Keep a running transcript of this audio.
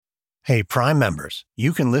Hey, Prime members,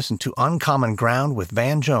 you can listen to Uncommon Ground with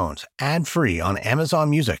Van Jones ad-free on Amazon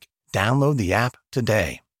Music. Download the app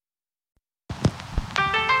today.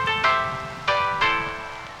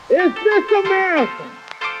 Is this America,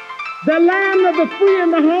 the land of the free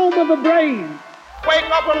and the home of the brave? Wake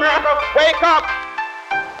up, America, wake up!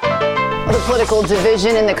 The political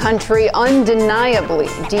division in the country undeniably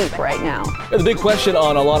deep right now. The big question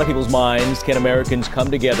on a lot of people's minds, can Americans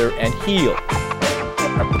come together and heal?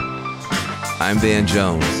 I'm Van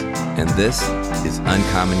Jones, and this is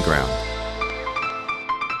Uncommon Ground.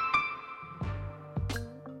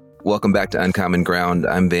 Welcome back to Uncommon Ground.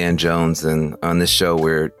 I'm Van Jones, and on this show,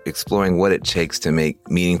 we're exploring what it takes to make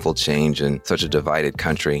meaningful change in such a divided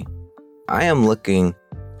country. I am looking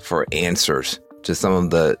for answers to some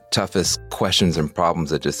of the toughest questions and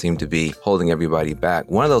problems that just seem to be holding everybody back.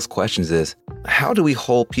 One of those questions is, how do we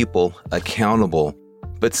hold people accountable,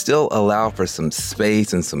 but still allow for some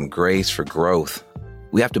space and some grace for growth?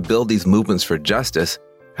 We have to build these movements for justice.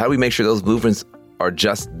 How do we make sure those movements are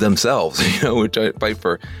just themselves? We're trying to fight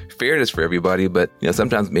for fairness for everybody, but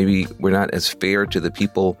sometimes maybe we're not as fair to the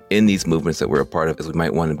people in these movements that we're a part of as we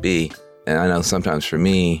might want to be. And I know sometimes for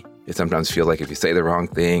me, it sometimes feels like if you say the wrong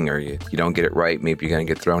thing or you don't get it right, maybe you're going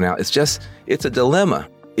to get thrown out. It's a dilemma.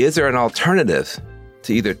 Is there an alternative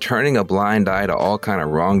to either turning a blind eye to all kind of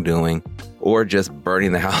wrongdoing or just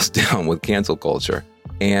burning the house down with cancel culture?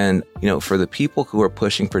 And, for the people who are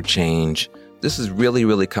pushing for change, this is really,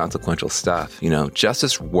 really consequential stuff.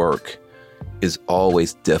 Justice work is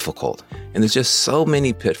always difficult. And there's just so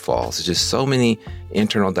many pitfalls. There's just so many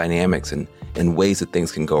internal dynamics and ways that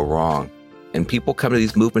things can go wrong. And people come to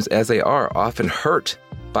these movements as they are, often hurt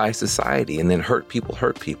by society, and then hurt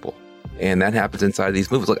people. And that happens inside of these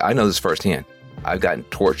movements. Look, I know this firsthand. I've gotten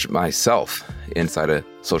torched myself inside of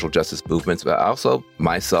social justice movements, but I also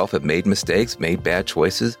myself have made mistakes, made bad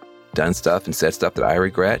choices, done stuff and said stuff that I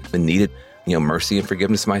regret and needed, mercy and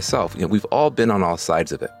forgiveness myself. We've all been on all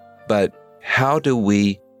sides of it. But how do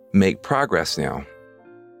we make progress now?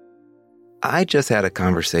 I just had a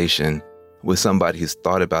conversation with somebody who's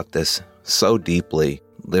thought about this so deeply,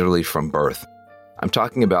 literally from birth. I'm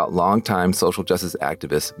talking about longtime social justice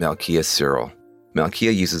activist Malkia-Cyril.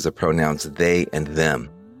 Malkia uses the pronouns they and them.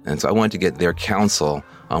 And so I wanted to get their counsel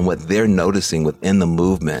on what they're noticing within the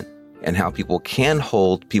movement and how people can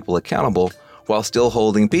hold people accountable while still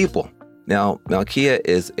holding people. Now, Malkia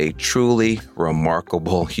is a truly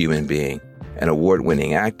remarkable human being, an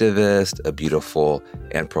award-winning activist, a beautiful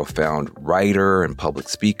and profound writer and public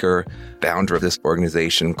speaker, founder of this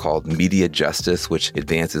organization called Media Justice, which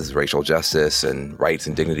advances racial justice and rights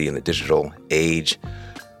and dignity in the digital age.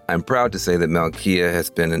 I'm proud to say that Malkia has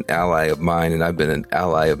been an ally of mine, and I've been an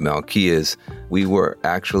ally of Malkia's. We were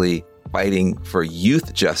actually fighting for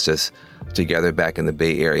youth justice together back in the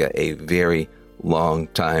Bay Area a very long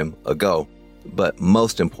time ago. But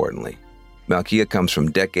most importantly, Malkia comes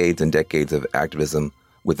from decades and decades of activism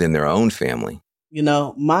within their own family.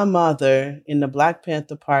 My mother in the Black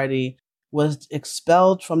Panther Party was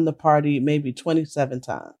expelled from the party maybe 27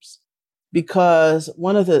 times because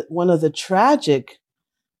one of the tragic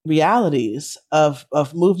realities of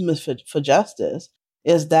movements for justice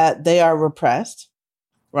is that they are repressed,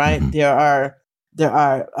 right? Mm-hmm. There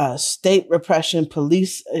are state repression,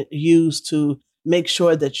 police used to make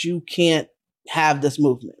sure that you can't have this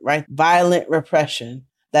movement, right? Violent repression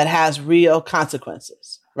that has real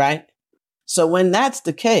consequences, right? So when that's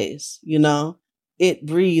the case, it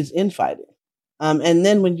breeds infighting. And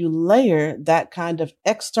then when you layer that kind of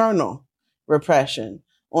external repression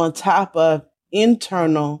on top of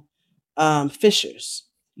internal fissures,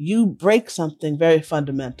 you break something very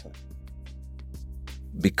fundamental.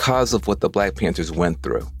 Because of what the Black Panthers went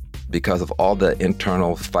through, because of all the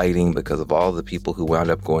internal fighting, because of all the people who wound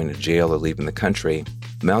up going to jail or leaving the country,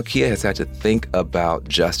 Malkia has had to think about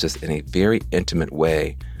justice in a very intimate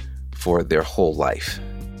way for their whole life.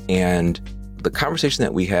 And the conversation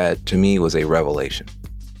that we had, to me, was a revelation.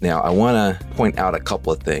 Now, I want to point out a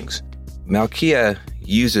couple of things. Malkia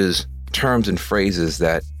uses terms and phrases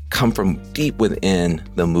that come from deep within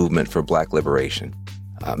the movement for Black liberation.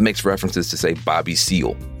 Makes references to, say, Bobby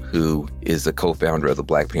Seale, who is the co-founder of the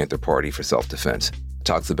Black Panther Party for Self-Defense.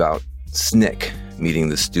 Talks about SNCC, meaning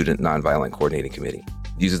the Student Nonviolent Coordinating Committee.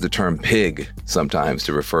 Uses the term pig sometimes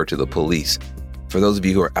to refer to the police. For those of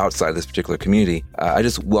you who are outside this particular community, I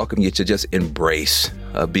just welcome you to just embrace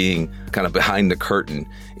being kind of behind the curtain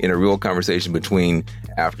in a real conversation between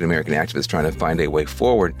African-American activists trying to find a way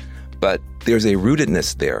forward. But there's a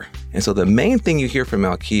rootedness there. And so the main thing you hear from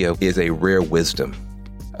Malkia is a rare wisdom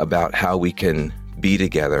about how we can be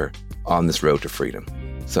together on this road to freedom.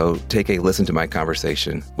 So take a listen to my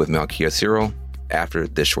conversation with Malkia after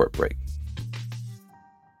this short break.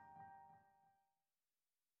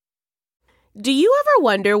 Do you ever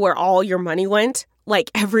wonder where all your money went?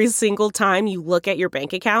 Like every single time you look at your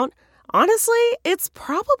bank account? Honestly, it's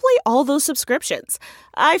probably all those subscriptions.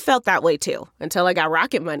 I felt that way too, until I got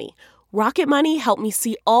Rocket Money. Rocket Money helped me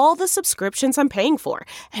see all the subscriptions I'm paying for,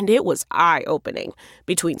 and it was eye-opening.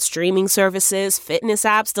 Between streaming services, fitness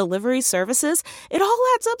apps, delivery services, it all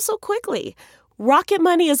adds up so quickly. Rocket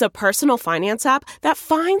Money is a personal finance app that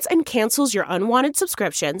finds and cancels your unwanted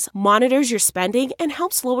subscriptions, monitors your spending, and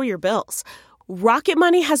helps lower your bills. Rocket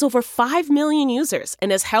Money has over 5 million users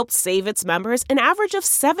and has helped save its members an average of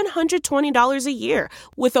 $720 a year,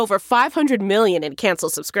 with over 500 million in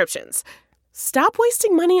canceled subscriptions. Stop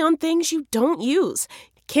wasting money on things you don't use.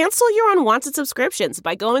 Cancel your unwanted subscriptions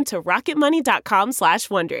by going to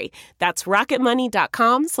rocketmoney.com/Wondery. That's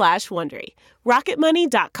rocketmoney.com/Wondery.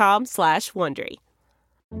 rocketmoney.com/Wondery.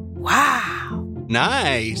 Wow.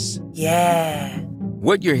 Nice. Yeah.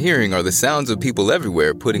 What you're hearing are the sounds of people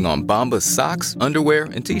everywhere putting on Bombas socks, underwear,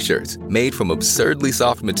 and T-shirts made from absurdly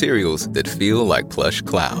soft materials that feel like plush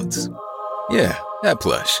clouds. Yeah, that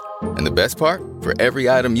plush. And the best part? For every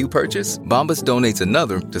item you purchase, Bombas donates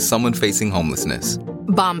another to someone facing homelessness.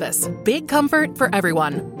 Bombas. Big comfort for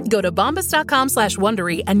everyone. Go to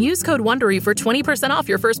bombas.com/Wondery and use code Wondery for 20% off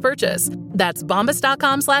your first purchase. That's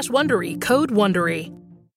bombas.com/Wondery. Code Wondery.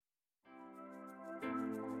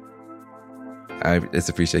 I just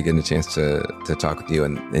appreciate getting a chance to talk with you.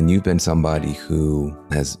 And you've been somebody who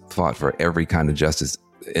has fought for every kind of justice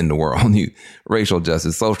in the world. Racial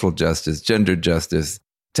justice, social justice, gender justice,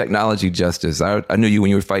 technology justice. I knew you when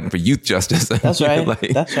you were fighting for youth justice. That's right.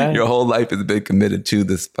 That's right. Your whole life has been committed to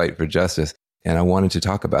this fight for justice. And I wanted to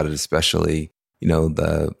talk about it, especially,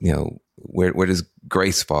 where does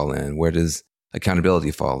grace fall in? Where does accountability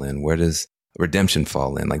fall in? Where does redemption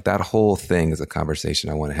fall in? Like that whole thing is a conversation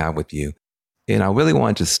I want to have with you. And I really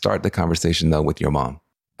wanted to start the conversation, though, with your mom.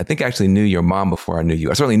 I think I actually knew your mom before I knew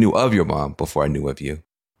you. I certainly knew of your mom before I knew of you.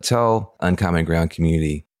 Tell Uncommon Ground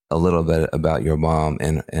community a little bit about your mom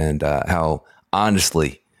and how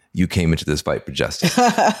honestly you came into this fight for justice.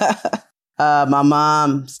 My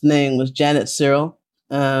mom's name was Devich-Cyril.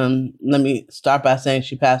 Let me start by saying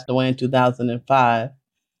she passed away in 2005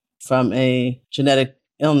 from a genetic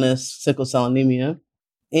illness, sickle cell anemia.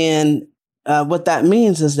 And what that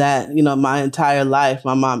means is that, my entire life,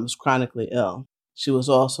 my mom was chronically ill. She was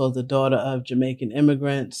also the daughter of Jamaican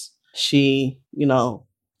immigrants. She,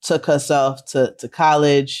 took herself to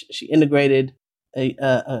college. She integrated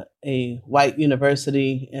a white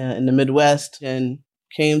university in the Midwest and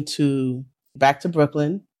came back to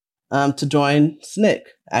Brooklyn to join SNCC,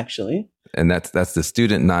 actually. And that's the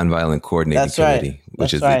Student Nonviolent Coordinating Committee,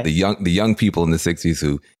 which is the young people in the 60s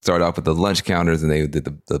who started off with the lunch counters, and they did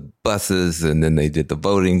the buses, and then they did the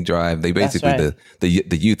voting drive. They basically,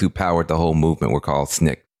 the youth who powered the whole movement were called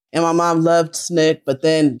SNCC. And my mom loved SNCC, but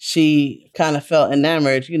then she kind of felt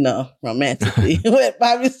enamored, romantically with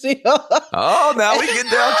Bobby Seale. Oh, now we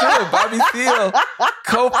get down to it. Bobby Seale,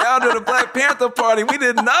 co-founder of the Black Panther Party. We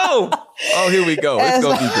didn't know. Oh, here we go. It's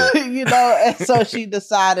going to be good. And so she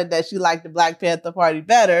decided that she liked the Black Panther Party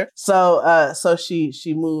better. So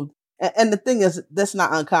she moved. And the thing is, that's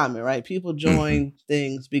not uncommon, right? People join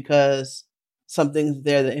things because something's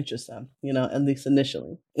there that interests them, at least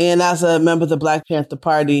initially. And as a member of the Black Panther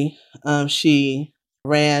Party, she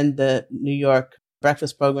ran the New York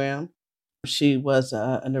breakfast program. She was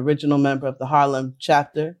an original member of the Harlem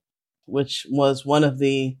chapter, which was one of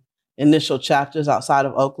the initial chapters outside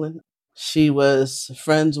of Oakland. She was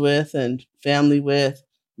friends with and family with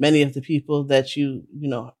many of the people that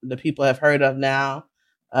the people have heard of now.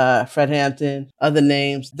 Fred Hampton, other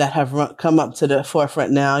names that have come up to the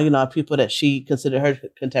forefront now, people that she considered her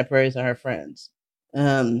contemporaries and her friends.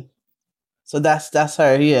 So that's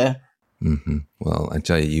her, yeah. Mm-hmm. Well, I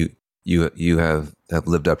tell you, you have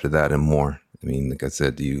lived up to that and more. I mean, like I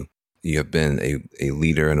said, you have been a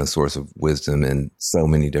leader and a source of wisdom in so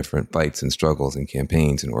many different fights and struggles and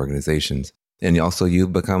campaigns and organizations. And also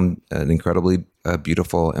you've become an incredibly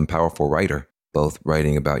beautiful and powerful writer, both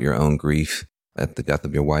writing about your own grief at the death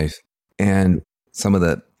of your wife and some of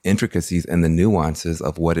the intricacies and the nuances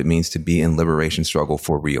of what it means to be in liberation struggle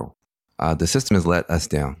for real. The system has let us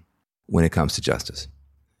down when it comes to justice.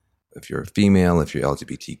 If you're a female, if you're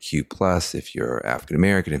LGBTQ+, if you're African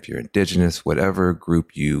American, if you're indigenous, whatever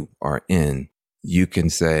group you are in, you can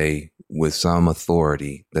say with some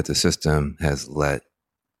authority that the system has let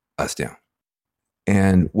us down.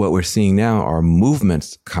 And what we're seeing now are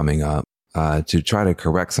movements coming up to try to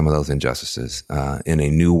correct some of those injustices in a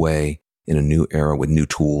new way in a new era with new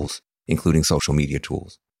tools, including social media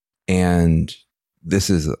tools. And this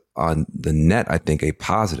is on the net, I think, a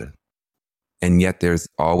positive. And yet there's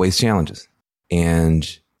always challenges. And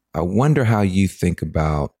I wonder how you think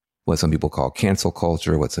about what some people call cancel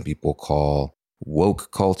culture, what some people call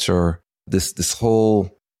woke culture, this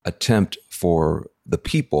whole attempt for the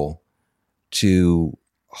people to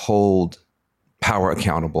hold power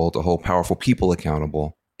accountable, to hold powerful people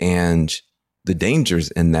accountable, and the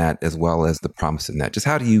dangers in that as well as the promise in that. Just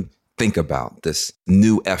how do you think about this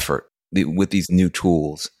new effort with these new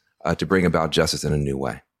tools to bring about justice in a new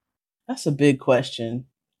way? That's a big question,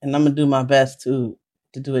 and I'm going to do my best to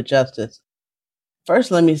do it justice.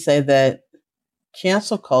 First, let me say that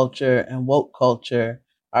cancel culture and woke culture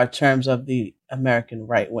are terms of the American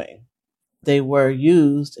right wing. They were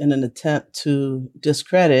used in an attempt to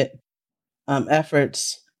discredit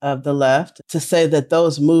efforts of the left, to say that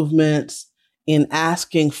those movements in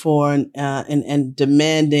asking for and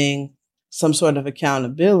demanding some sort of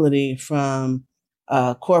accountability from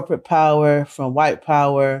corporate power, from white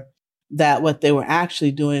power, that what they were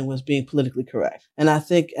actually doing was being politically correct. And I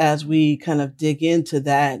think as we kind of dig into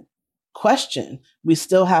that question, we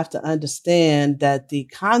still have to understand that the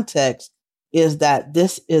context is that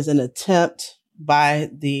this is an attempt by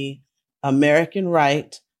the American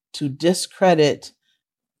right to discredit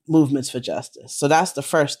movements for justice. So that's the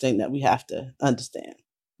first thing that we have to understand.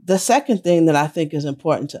 The second thing that I think is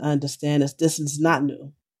important to understand is this is not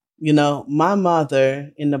new. You know, my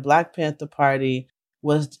mother in the Black Panther Party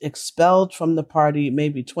was expelled from the party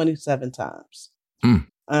maybe 27 times.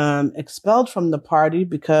 Expelled from the party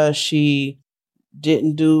because she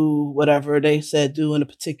didn't do whatever they said do in a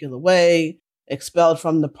particular way. Expelled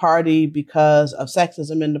from the party because of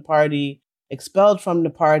sexism in the party. Expelled from the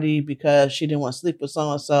party because she didn't want to sleep with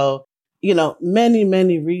so-and-so. You know, many,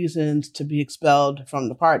 many reasons to be expelled from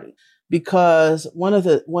the party. Because one of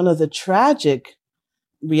the tragic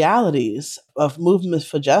realities of movements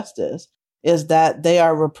for justice is that they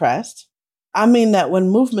are repressed. I mean that when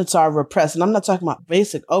movements are repressed, and I'm not talking about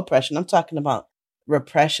basic oppression, I'm talking about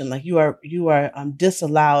repression, like you are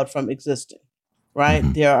disallowed from existing, right?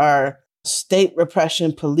 Mm-hmm. There are state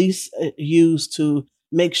repression, police used to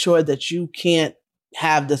make sure that you can't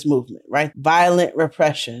have this movement, right? Violent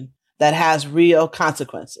repression that has real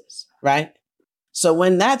consequences, right? So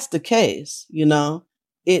when that's the case, you know,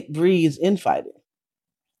 it breeds infighting.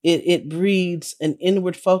 It breeds an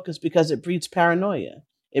inward focus because it breeds paranoia.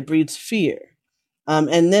 It breeds fear.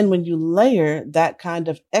 And then when you layer that kind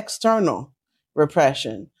of external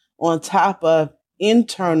repression on top of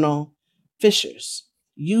internal fissures,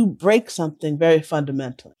 you break something very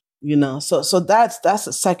fundamental, you know? So that's the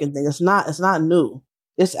second thing. It's not new.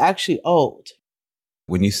 It's actually old.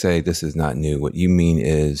 When you say this is not new, what you mean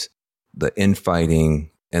is the infighting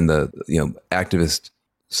and the, activists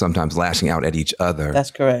sometimes lashing out at each other. That's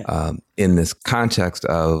correct. In this context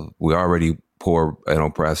of we're already poor and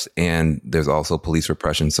oppressed, and there's also police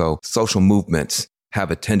repression. So social movements have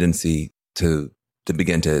a tendency to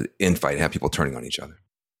begin to infight, have people turning on each other.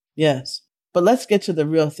 Yes. But let's get to the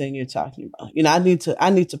real thing you're talking about. You know, I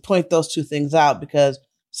need to point those two things out because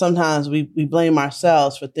sometimes we blame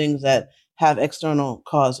ourselves for things that have external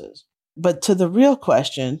causes. But to the real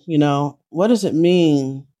question, you know, what does it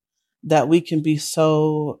mean that we can be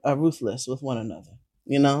so ruthless with one another?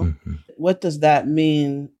 You know, mm-hmm. What does that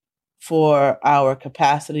mean for our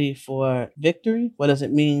capacity for victory? What does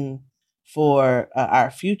it mean for our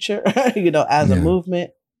future, as a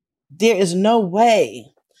movement? There is no way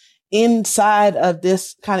inside of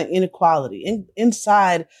this kind of inequality,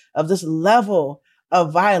 inside of this level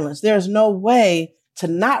of violence, there is no way to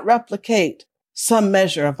not replicate some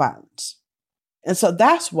measure of violence. And so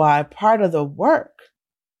that's why part of the work,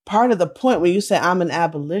 part of the point when you say I'm an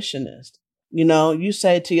abolitionist, you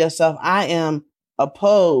say to yourself, I am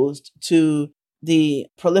opposed to the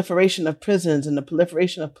proliferation of prisons and the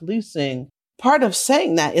proliferation of policing. Part of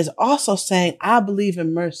saying that is also saying, I believe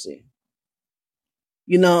in mercy.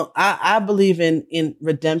 I believe in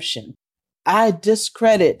redemption. I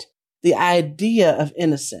discredit the idea of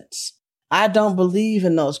innocence. I don't believe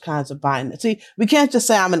in those kinds of bindings. See, we can't just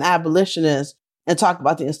say I'm an abolitionist and talk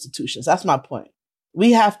about the institutions. That's my point.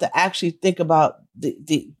 We have to actually think about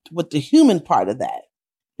what the human part of that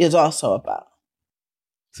is also about.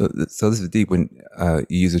 So this is deep. When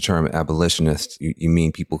you use the term abolitionist, you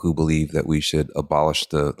mean people who believe that we should abolish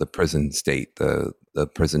the prison state, the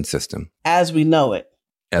prison system. As we know it.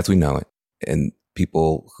 As we know it. And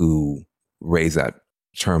people who raise that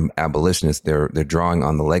term abolitionist, they're drawing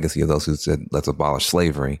on the legacy of those who said, let's abolish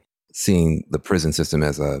slavery, seeing the prison system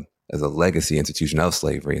as a legacy institution of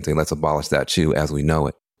slavery and saying, let's abolish that too as we know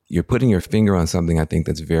it. you're putting your finger on something I think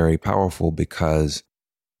that's very powerful, because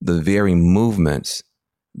the very movements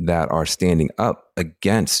that are standing up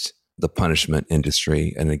against the punishment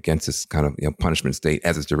industry and against this kind of punishment state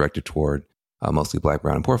as it's directed toward mostly Black,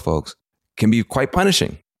 brown, and poor folks can be quite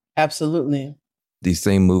punishing. Absolutely. These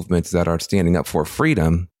same movements that are standing up for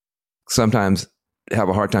freedom sometimes have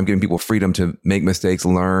a hard time giving people freedom to make mistakes,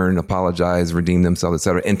 learn, apologize, redeem themselves, et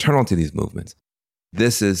cetera, internal to these movements.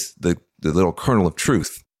 This is the little kernel of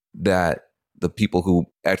truth that the people who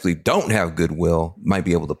actually don't have goodwill might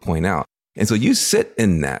be able to point out. And so you sit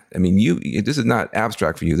in that. I mean, this is not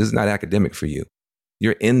abstract for you. This is not academic for you.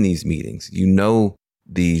 You're in these meetings. You know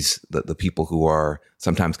the people who are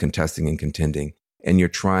sometimes contesting and contending, and you're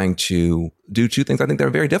trying to do two things I think that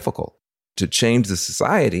are very difficult: to change the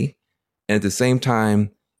society, and at the same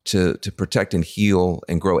time to protect and heal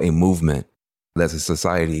and grow a movement that the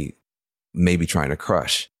society may be trying to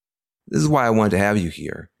crush. This is why I wanted to have you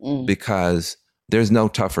here, because there's no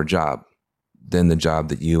tougher job than the job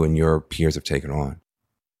that you and your peers have taken on.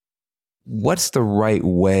 What's the right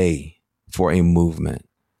way for a movement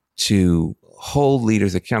to hold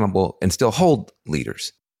leaders accountable and still hold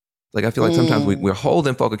leaders? Like, I feel like sometimes we're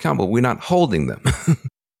holding folk accountable. We're not holding them.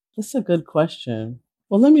 That's a good question.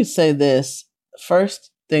 Well, let me say this.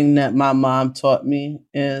 First thing that my mom taught me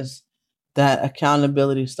is that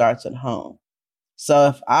accountability starts at home. So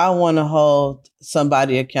if I want to hold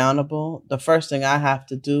somebody accountable, the first thing I have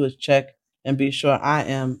to do is check and be sure I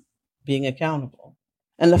am being accountable.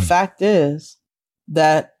 And the fact is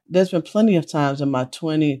that there's been plenty of times in my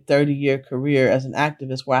 20, 30-year career as an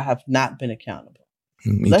activist where I have not been accountable.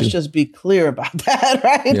 Let's just be clear about that,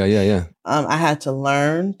 right? Yeah. I had to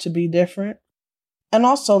learn to be different. And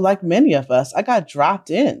also, like many of us, I got dropped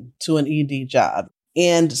in to an ED job.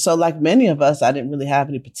 And so like many of us, I didn't really have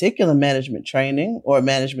any particular management training or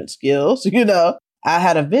management skills. I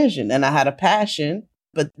had a vision and I had a passion,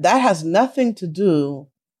 but that has nothing to do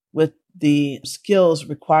with the skills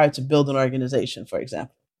required to build an organization, for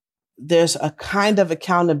example. There's a kind of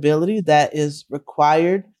accountability that is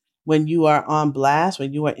required when you are on blast,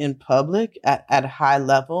 when you are in public at a high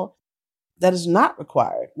level, that is not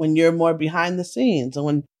required when you're more behind the scenes and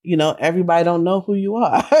when, everybody don't know who you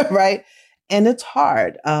are, right? And it's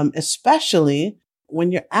hard, especially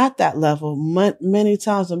when you're at that level. Many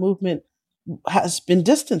times the movement has been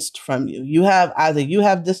distanced from you. You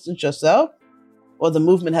have distanced yourself or the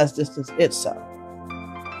movement has distanced itself.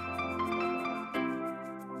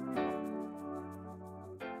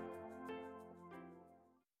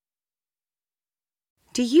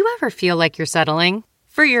 Do you ever feel like you're settling?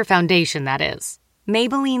 For your foundation, that is.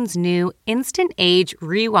 Maybelline's new Instant Age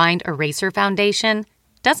Rewind Eraser Foundation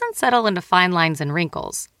doesn't settle into fine lines and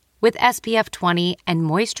wrinkles. With SPF 20 and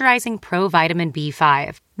moisturizing Pro Vitamin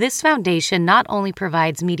B5, this foundation not only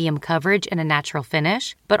provides medium coverage and a natural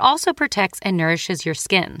finish, but also protects and nourishes your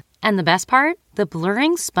skin. And the best part? The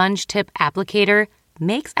blurring sponge tip applicator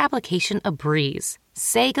makes application a breeze.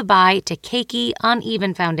 Say goodbye to cakey,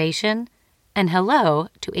 uneven foundation and hello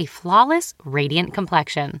to a flawless, radiant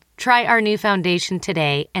complexion. Try our new foundation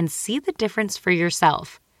today and see the difference for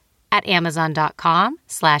yourself at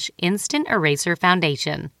Amazon.com/Instant Eraser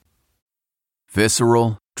Foundation.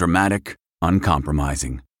 Visceral, dramatic,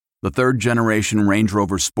 uncompromising. The third-generation Range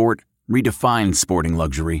Rover Sport redefines sporting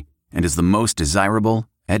luxury and is the most desirable,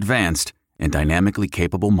 advanced, and dynamically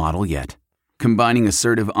capable model yet. Combining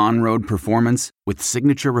assertive on-road performance with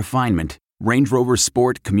signature refinement, Range Rover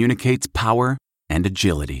Sport communicates power and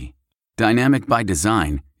agility. Dynamic by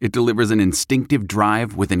design, it delivers an instinctive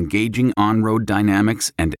drive with engaging on-road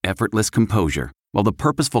dynamics and effortless composure, while the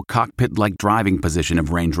purposeful cockpit-like driving position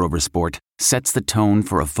of Range Rover Sport sets the tone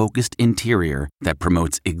for a focused interior that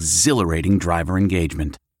promotes exhilarating driver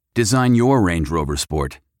engagement. Design your Range Rover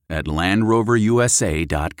Sport at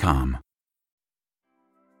LandRoverUSA.com.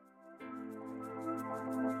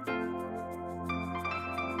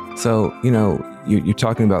 So, you're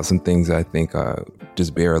talking about some things that I think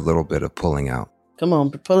just bear a little bit of pulling out. Come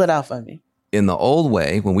on, pull it out for me. In the old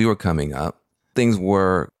way, when we were coming up, people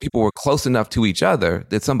were close enough to each other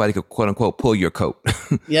that somebody could, quote unquote, pull your coat.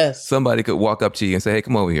 Yes. Somebody could walk up to you and say, hey,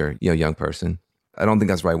 come over here, young person. I don't think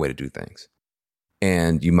that's the right way to do things.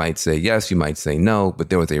 And you might say yes, you might say no,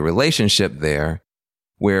 but there was a relationship there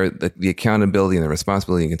where the accountability and the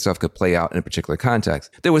responsibility and stuff could play out in a particular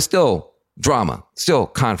context. There was still drama, still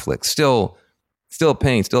conflict, still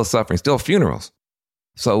pain, still suffering, still funerals.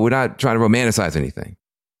 So we're not trying to romanticize anything.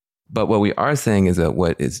 But what we are saying is that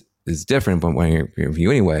what is different from what I'm hearing from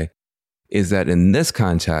you anyway, is that in this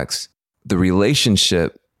context, the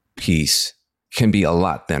relationship piece can be a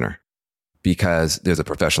lot thinner because there's a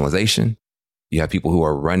professionalization, You have people who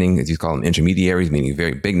are running, as you call them, intermediaries, meaning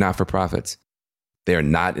very big not-for-profits. They're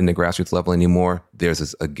not in the grassroots level anymore.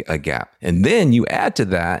 There's a gap. And then you add to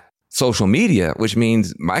that social media, which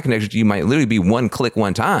means my connection to you might literally be one click,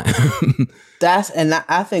 one time.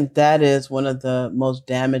 I think that is one of the most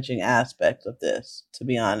damaging aspects of this, to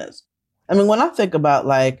be honest. I mean, when I think about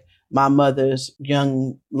like my mother's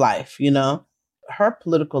young life, her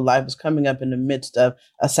political life was coming up in the midst of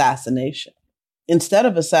assassination. Instead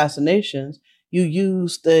of assassinations, you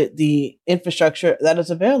use the infrastructure that is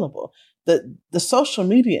available. The social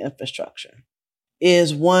media infrastructure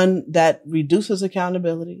is one that reduces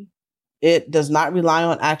accountability. It does not rely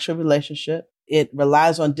on actual relationship. It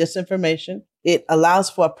relies on disinformation. It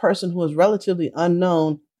allows for a person who is relatively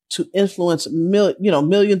unknown to influence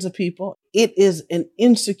millions of people. It is an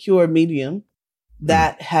insecure medium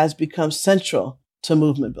that has become central to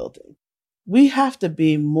movement building. We have to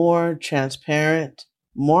be more transparent,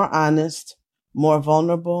 more honest, more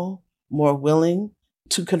vulnerable, more willing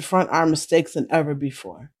to confront our mistakes than ever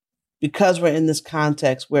before, because we're in this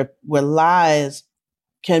context where lies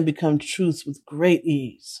can become truths with great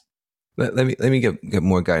ease. Let me get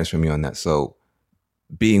more guidance from you on that. So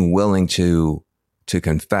being willing to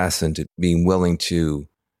confess and to being willing to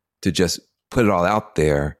just put it all out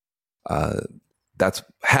there, that's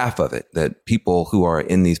half of it, that people who are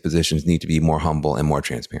in these positions need to be more humble and more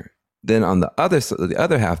transparent. Then on the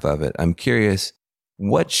other half of it, I'm curious,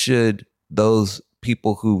 what should those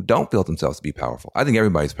people who don't feel themselves to be powerful? I think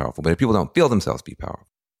everybody's powerful, but if people don't feel themselves to be powerful,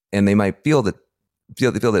 and they might feel that,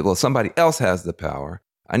 well, somebody else has the power,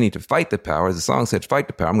 I need to fight the power. As the song said, fight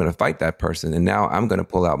the power. I'm going to fight that person. And now I'm going to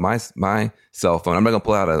pull out my cell phone. I'm not going to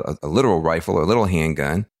pull out a literal rifle or a little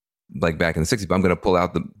handgun like back in the 60s, but I'm going to pull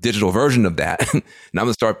out the digital version of that. And I'm going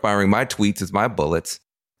to start firing my tweets as my bullets.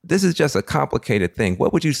 This is just a complicated thing.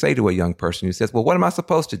 What would you say to a young person who says, well, what am I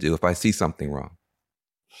supposed to do if I see something wrong?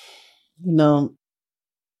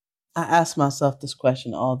 I ask myself this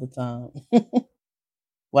question all the time.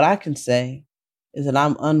 What I can say is that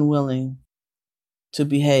I'm unwilling to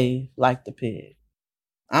behave like the pig.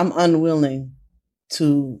 I'm unwilling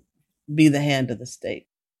to be the hand of the state.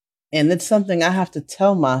 And it's something I have to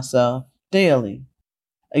tell myself daily.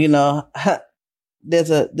 There's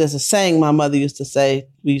a saying my mother used to say,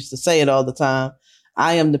 we used to say it all the time.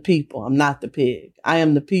 I am the people, I'm not the pig. I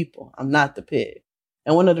am the people, I'm not the pig.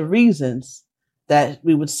 And one of the reasons that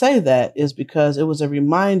we would say that is because it was a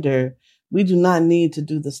reminder we do not need to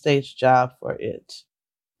do the state's job for it.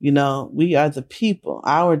 We are the people.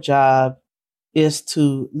 Our job is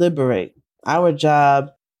to liberate. Our job,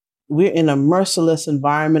 we're in a merciless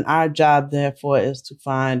environment. Our job, therefore, is to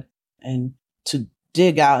find and to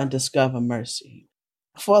dig out and discover mercy.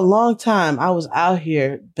 For a long time, I was out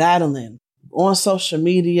here battling on social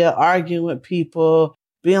media, arguing with people,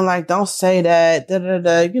 being like, don't say that,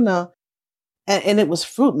 and it was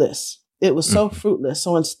fruitless. It was so fruitless.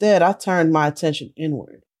 So instead, I turned my attention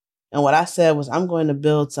inward. And what I said was, I'm going to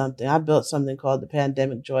build something. I built something called the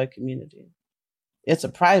Pandemic Joy Community. It's a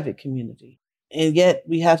private community. And yet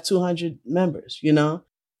we have 200 members,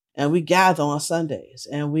 and we gather on Sundays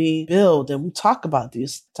and we build and we talk about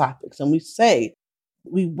these topics and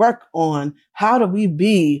we work on how do we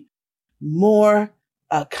be more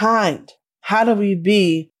kind? How do we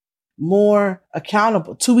be more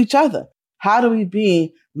accountable to each other? How do we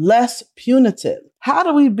be less punitive? How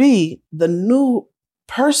do we be the new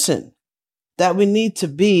person that we need to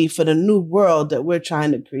be for the new world that we're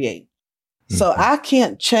trying to create? So I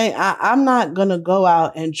can't change. I'm not going to go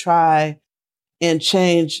out and try and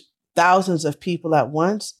change thousands of people at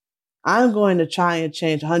once. I'm going to try and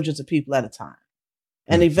change hundreds of people at a time.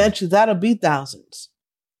 And eventually that'll be thousands.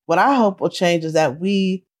 What I hope will change is that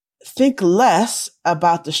we think less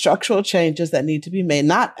about the structural changes that need to be made.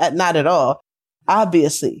 Not at all.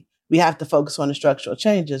 Obviously, we have to focus on the structural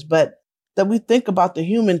changes, but that we think about the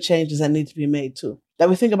human changes that need to be made too. That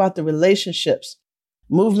we think about the relationships.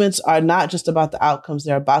 Movements are not just about the outcomes.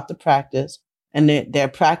 They're about the practice, and they're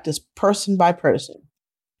practiced person by person.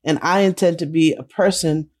 And I intend to be a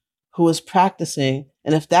person who is practicing.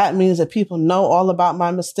 And if that means that people know all about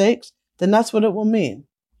my mistakes, then that's what it will mean.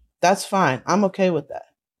 That's fine. I'm okay with that.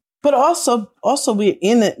 But also we're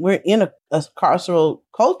in a carceral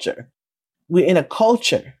culture. We're in a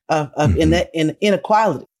culture of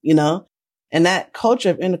inequality, and that culture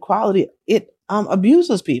of inequality, it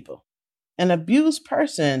abuses people. An abused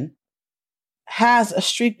person has a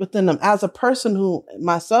streak within them. As a person who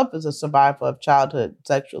myself is a survivor of childhood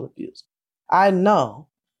sexual abuse, I know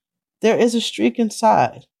there is a streak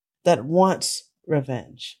inside that wants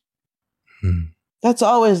revenge. That's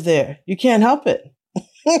always there. You can't help it.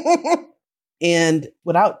 And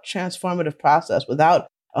without transformative process, without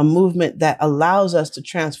a movement that allows us to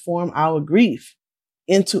transform our grief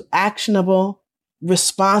into actionable,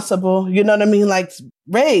 responsible, you know what I mean? Like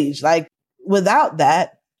rage, like without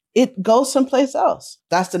that, it goes someplace else.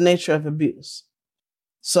 That's the nature of abuse.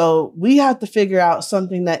 So we have to figure out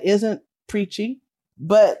something that isn't preachy,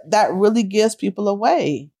 but that really gives people a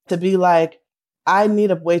way to be like, I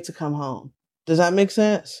need a way to come home. Does that make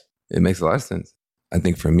sense? It makes a lot of sense. I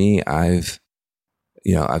think for me, I've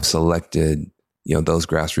selected, those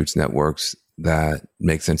grassroots networks that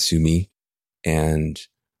make sense to me, and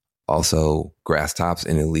also grass tops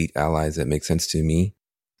and elite allies that make sense to me.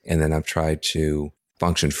 And then I've tried to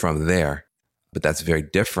function from there, but that's very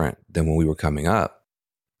different than when we were coming up.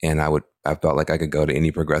 And I felt like I could go to any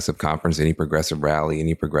progressive conference, any progressive rally,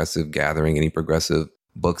 any progressive gathering, any progressive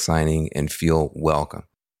book signing and feel welcome.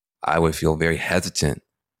 I would feel very hesitant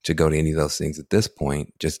to go to any of those things at this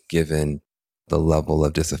point, just given the level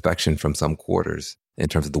of disaffection from some quarters in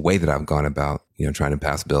terms of the way that I've gone about, trying to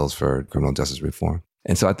pass bills for criminal justice reform.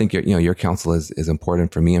 And so I think your counsel is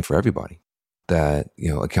important for me and for everybody, that,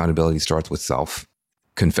 accountability starts with self.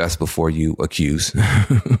 Confess before you accuse.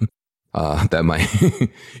 That might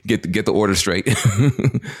get the order straight.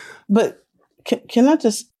 But can I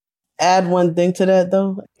just add one thing to that,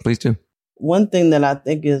 though? Please do. One thing that I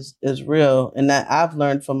think is real, and that I've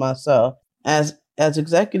learned for myself as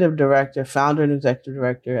executive director, founder and executive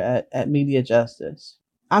director at Media Justice,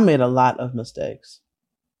 I made a lot of mistakes.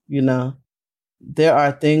 There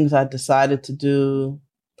are things I decided to do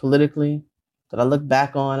politically that I look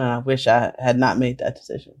back on and I wish I had not made that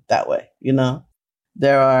decision that way.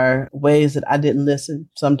 There are ways that I didn't listen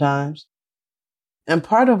sometimes. And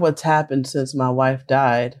part of what's happened since my wife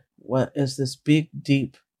died is this big,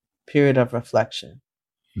 deep period of reflection.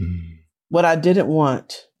 What I didn't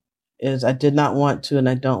want is I did not want to, and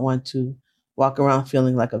I don't want to walk around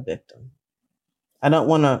feeling like a victim. I don't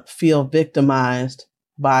want to feel victimized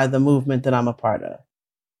by the movement that I'm a part of.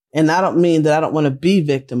 And I don't mean that I don't want to be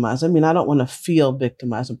victimized. I mean, I don't want to feel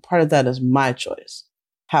victimized. And part of that is my choice,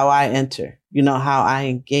 how I enter, how I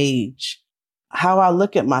engage, how I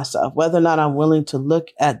look at myself, whether or not I'm willing to look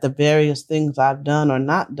at the various things I've done or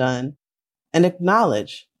not done and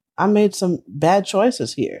acknowledge I made some bad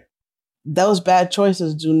choices here. Those bad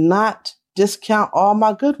choices do not discount all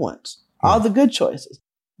my good ones, all the good choices.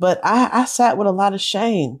 But I sat with a lot of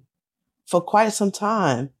shame for quite some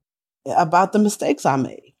time about the mistakes I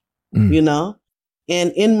made,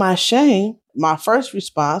 And in my shame, my first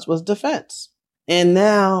response was defense. And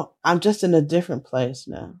now I'm just in a different place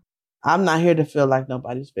now. I'm not here to feel like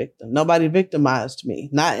nobody's victim. Nobody victimized me,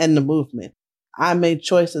 not in the movement. I made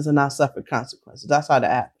choices and I suffered consequences. That's how that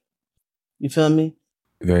happened. You feel me?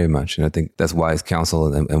 Very much. And I think that's wise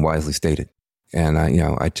counsel and wisely stated. And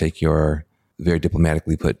I take your very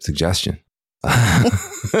diplomatically put suggestion. We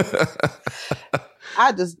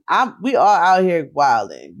are out here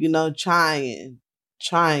wilding,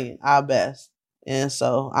 trying our best. And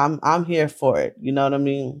so I'm here for it. You know what I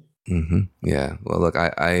mean? Mm-hmm. Yeah. Well, look,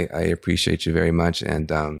 I appreciate you very much.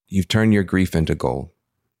 And you've turned your grief into gold,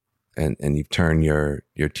 and you've turned your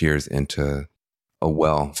tears into a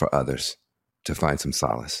well for others to find some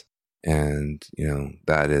solace. And,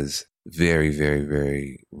 that is very, very,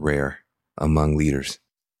 very rare among leaders.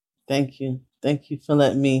 Thank you. Thank you for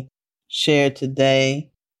letting me share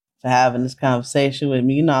today, for having this conversation with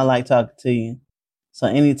me. I like talking to you. So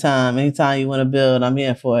anytime you want to build, I'm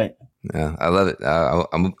here for it. Yeah, I love it.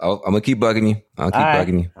 I'm going to keep bugging you. I'll keep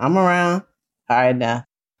bugging you. I'm around. All right, now.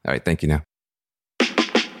 All right, thank you now.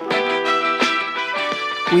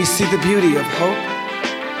 We see the beauty of hope.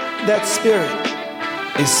 That spirit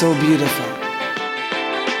is so beautiful.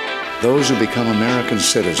 Those who become American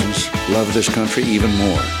citizens love this country even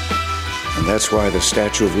more. And that's why the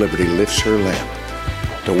Statue of Liberty lifts her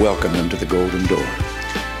lamp to welcome them to the Golden Door.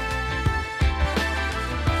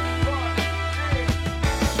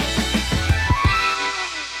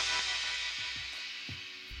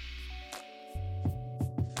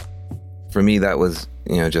 For me, that was,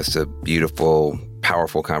 just a beautiful,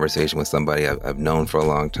 powerful conversation with somebody I've known for a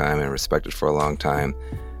long time and respected for a long time.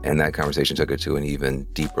 And that conversation took it to an even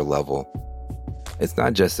deeper level. It's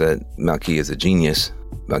not just that Malkia is a genius.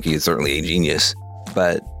 Malkia is certainly a genius.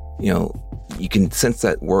 But, you can sense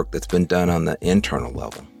that work that's been done on the internal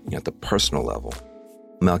level, at the personal level.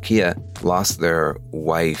 Malkia lost their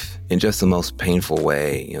wife in just the most painful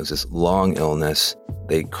way. It was this long illness.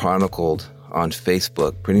 They chronicled on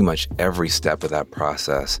Facebook pretty much every step of that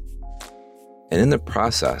process. And in the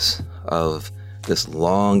process of this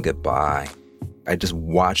long goodbye, I just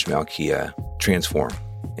watched Malkia transform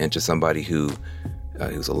into somebody who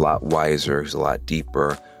who's a lot wiser, who's a lot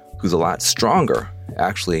deeper, who's a lot stronger,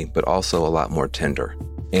 actually, but also a lot more tender.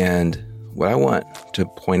 And what I want to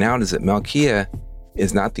point out is that Malkia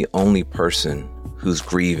is not the only person who's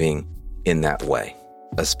grieving in that way,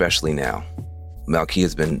 especially now. Malkia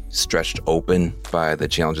has been stretched open by the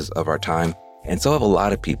challenges of our time, and so have a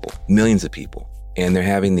lot of people, millions of people. And they're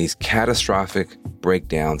having these catastrophic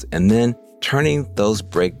breakdowns and then turning those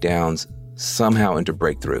breakdowns somehow into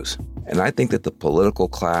breakthroughs. And I think that the political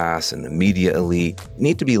class and the media elite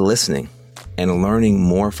need to be listening and learning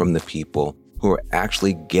more from the people who are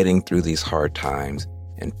actually getting through these hard times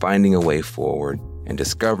and finding a way forward and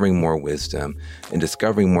discovering more wisdom and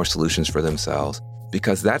discovering more solutions for themselves,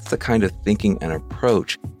 because that's the kind of thinking and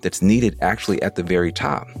approach that's needed actually at the very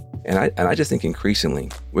top. And I just think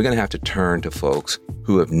increasingly we're going to have to turn to folks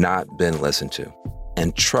who have not been listened to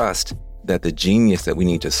and trust that the genius that we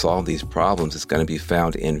need to solve these problems is going to be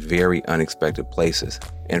found in very unexpected places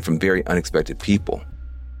and from very unexpected people.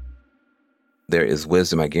 There is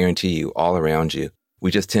wisdom, I guarantee you, all around you.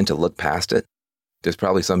 We just tend to look past it. There's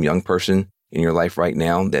probably some young person in your life right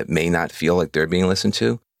now that may not feel like they're being listened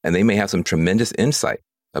to, and they may have some tremendous insight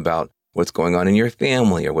about what's going on in your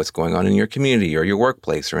family or what's going on in your community or your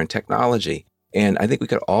workplace or in technology. And I think we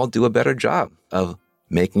could all do a better job of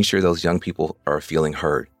making sure those young people are feeling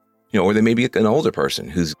heard. Or there may be an older person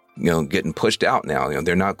who's, getting pushed out now.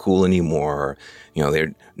 They're not cool anymore, or,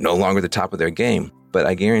 they're no longer the top of their game. But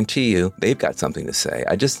I guarantee you, they've got something to say.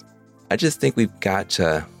 I just think we've got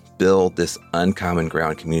to build this uncommon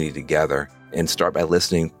ground community together and start by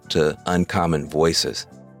listening to uncommon voices.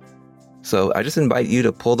 So I just invite you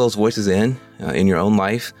to pull those voices in your own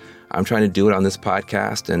life. I'm trying to do it on this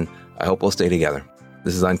podcast, and I hope we'll stay together.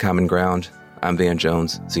 This is Uncommon Ground. I'm Van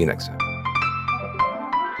Jones. See you next time.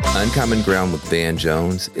 Uncommon Ground with Van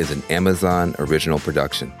Jones is an Amazon original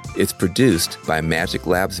production. It's produced by Magic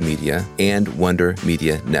Labs Media and Wonder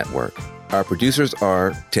Media Network. Our producers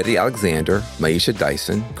are Teddy Alexander, Maisha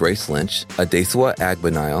Dyson, Grace Lynch, Adeswa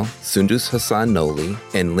Agbanile, Sundus Hassan Noli,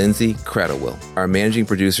 and Lindsay Cradlewill. Our managing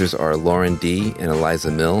producers are Lauren D. and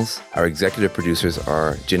Eliza Mills. Our executive producers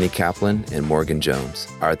are Jenny Kaplan and Morgan Jones.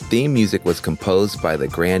 Our theme music was composed by The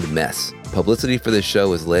Grand Mess. Publicity for this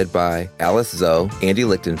show is led by Alice Zoe, Andy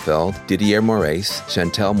Lichtenfeld, Didier Moraes,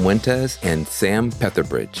 Chantel Muentes, and Sam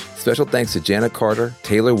Petherbridge. Special thanks to Jana Carter,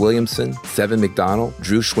 Taylor Williamson, Seven McDonald,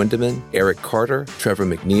 Drew Schwindeman, Eric Carter, Trevor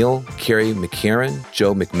McNeil, Carrie McCarran,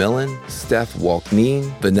 Joe McMillan, Steph Walkneen,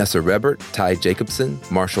 Vanessa Rebert, Ty Jacobson,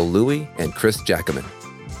 Marshall Louie, and Chris Jackaman.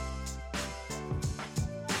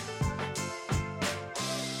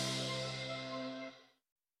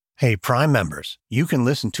 Hey, Prime members, you can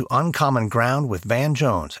listen to Uncommon Ground with Van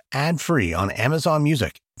Jones ad-free on Amazon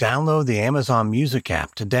Music. Download the Amazon Music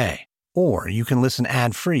app today. Or you can listen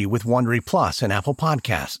ad-free with Wondery Plus and Apple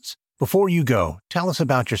Podcasts. Before you go, tell us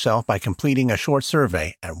about yourself by completing a short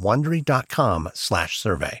survey at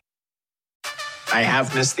Wondery.com/survey. I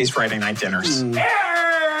have missed these Friday night dinners.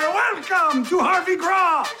 Welcome to Harvey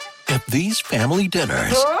Graw! At these family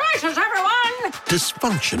dinners, Delicious, everyone!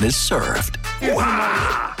 dysfunction is served.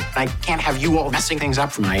 Wow! I can't have you all messing things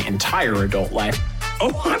up for my entire adult life.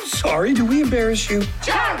 Oh, I'm sorry. Do we embarrass you?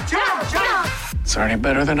 Jump, jump, jump! It's already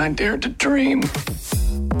better than I dared to dream.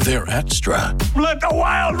 They're extra. Let the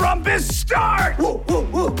wild rumpus start! Woo, woo,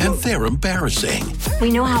 woo, woo. And they're embarrassing.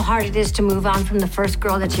 We know how hard it is to move on from the first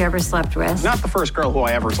girl that you ever slept with. Not the first girl who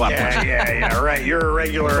I ever slept with. Yeah, right. You're a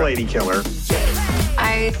regular lady killer.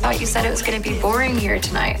 I thought you said it was going to be boring here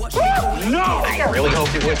tonight. No! I really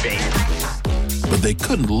hoped it would be. But they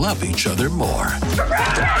couldn't love each other more.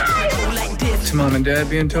 It's Mom and Dad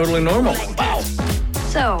being totally normal. Wow.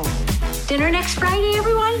 So, dinner next Friday,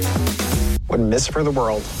 everyone? Wouldn't miss it for the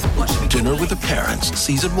world. Dinner with the Parents,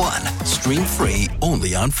 Season 1. Stream free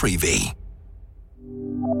only on Freevee.